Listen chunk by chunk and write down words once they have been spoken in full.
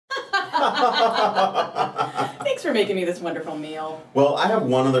Thanks for making me this wonderful meal. Well, I have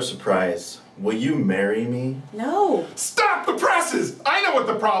one other surprise. Will you marry me? No. Stop the presses! I know what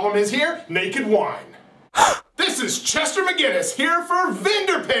the problem is here. Naked wine. This is Chester McGinnis here for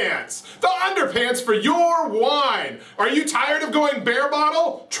Vinderpants, the underpants for your wine. Are you tired of going bare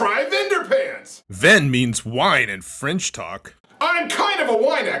bottle? Try Vinderpants. Vin means wine in French talk. I'm kind of a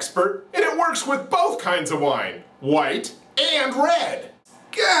wine expert, and it works with both kinds of wine, white and red.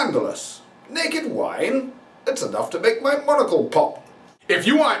 Scandalous. Naked wine? It's enough to make my monocle pop. If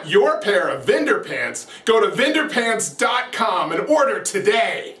you want your pair of Vinderpants, go to Vinderpants.com and order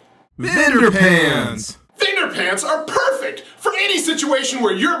today. Vinderpants! Vinderpants are perfect for any situation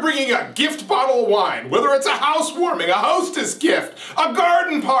where you're bringing a gift bottle of wine, whether it's a housewarming, a hostess gift, a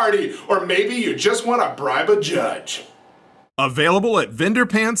garden party, or maybe you just want to bribe a judge. Available at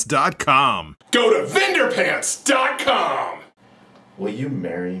Vinderpants.com. Go to Vinderpants.com. Will you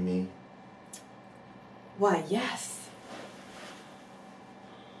marry me? Why, yes.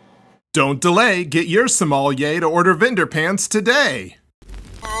 Don't delay. Get your sommelier to order Vinderpants today.